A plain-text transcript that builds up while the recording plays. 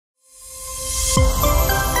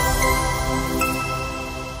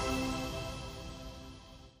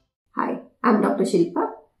Dr.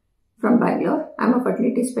 Shilpa from Bangalore. I'm a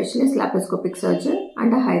fertility specialist, laparoscopic surgeon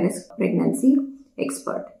and a high-risk pregnancy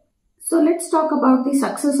expert. So let's talk about the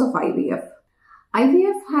success of IVF.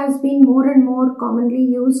 IVF has been more and more commonly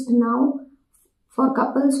used now for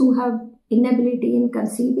couples who have inability in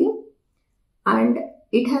conceiving, and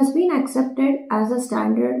it has been accepted as a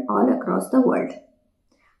standard all across the world.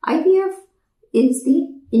 IVF is the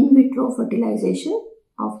in vitro fertilization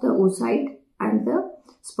of the oocyte and the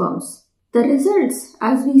sperms. The results,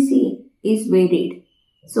 as we see, is varied.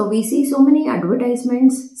 So we see so many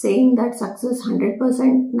advertisements saying that success 100%,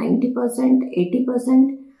 90%,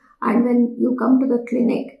 80%, and when you come to the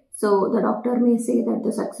clinic, so the doctor may say that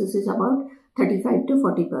the success is about 35 to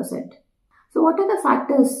 40%. So what are the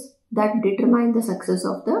factors that determine the success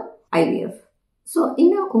of the IVF? So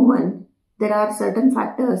in a woman, there are certain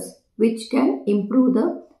factors which can improve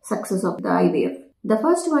the success of the IVF. The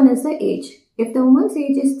first one is the age. If the woman's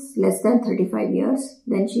age is less than 35 years,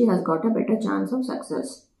 then she has got a better chance of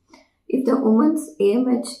success. If the woman's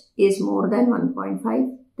AMH is more than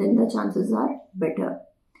 1.5, then the chances are better.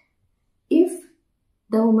 If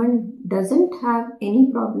the woman doesn't have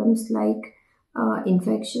any problems like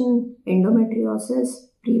infection, endometriosis,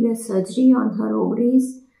 previous surgery on her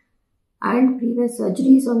ovaries, and previous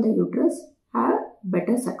surgeries on the uterus, have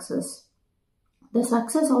better success. The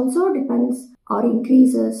success also depends or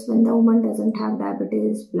increases when the woman doesn't have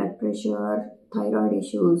diabetes, blood pressure, thyroid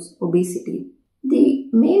issues, obesity. The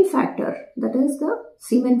main factor, that is the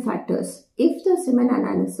semen factors. If the semen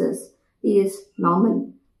analysis is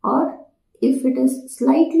normal or if it is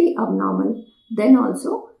slightly abnormal, then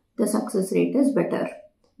also the success rate is better.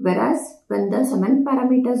 Whereas when the semen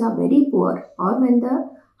parameters are very poor or when the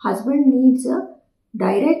husband needs a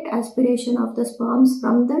direct aspiration of the sperms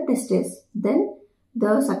from the testes, then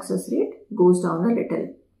the success rate goes down a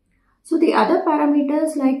little. So the other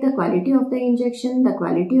parameters like the quality of the injection, the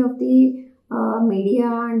quality of the media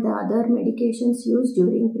and the other medications used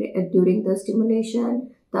during the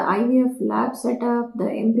stimulation, the IVF lab setup, the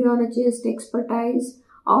embryologist expertise,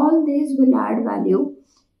 all these will add value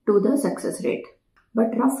to the success rate.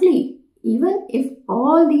 But roughly, even if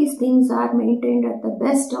all these things are maintained at the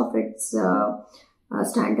best of its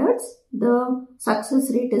standards, the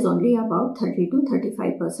success rate is only about 30 to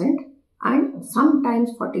 35% and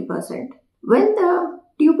sometimes 40%. When the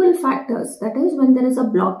tubal factors, that is when there is a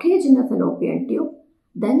blockage in the fallopian tube,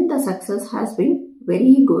 then the success has been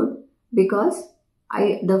very good because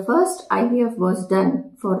the first IVF was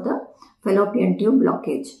done for the fallopian tube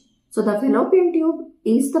blockage. So the fallopian tube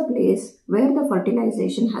is the place where the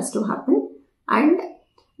fertilization has to happen, and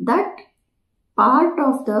that part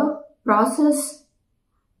of the process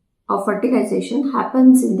of fertilization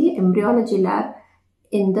happens in the embryology lab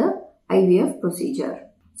in the IVF procedure.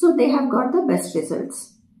 So they have got the best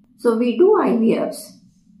results. So we do IVFs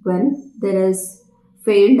when there is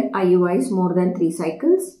failed IUIs more than 3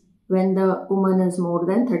 cycles, when the woman is more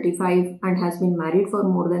than 35 and has been married for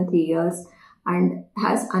more than 3 years and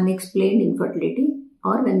has unexplained infertility,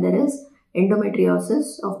 or when there is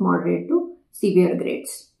endometriosis of moderate to severe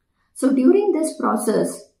grades. So during this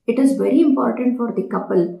process, it is very important for the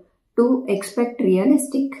couple to expect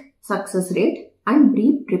realistic success rate and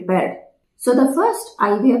be prepared. So the first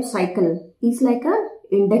IVF cycle is like an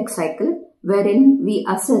index cycle wherein we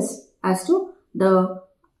assess as to the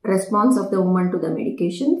response of the woman to the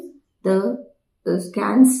medications, the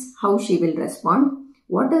scans, how she will respond,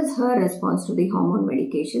 what is her response to the hormone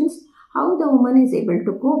medications, how the woman is able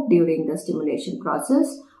to cope during the stimulation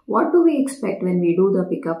process, what do we expect when we do the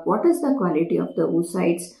pickup, what is the quality of the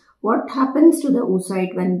oocytes, what happens to the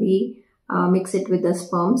oocyte when we mix it with the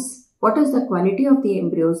sperms, what is the quality of the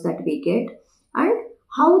embryos that we get, and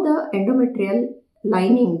how the endometrial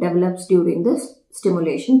lining develops during this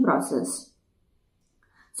stimulation process.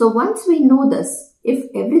 So once we know this, if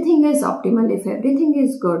everything is optimal, if everything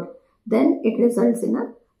is good, then it results in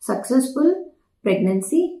a successful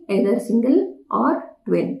pregnancy, either single or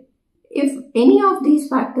twin. If any of these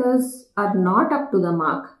factors are not up to the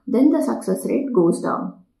mark, then the success rate goes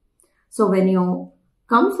down. So when you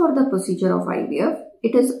come for the procedure of IVF,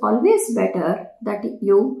 it is always better that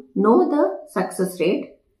you know the success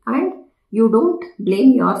rate and you don't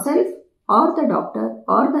blame yourself or the doctor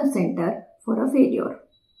or the center for a failure.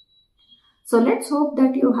 So let's hope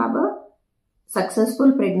that you have a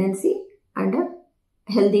successful pregnancy and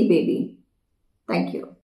a healthy baby. Thank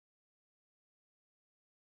you.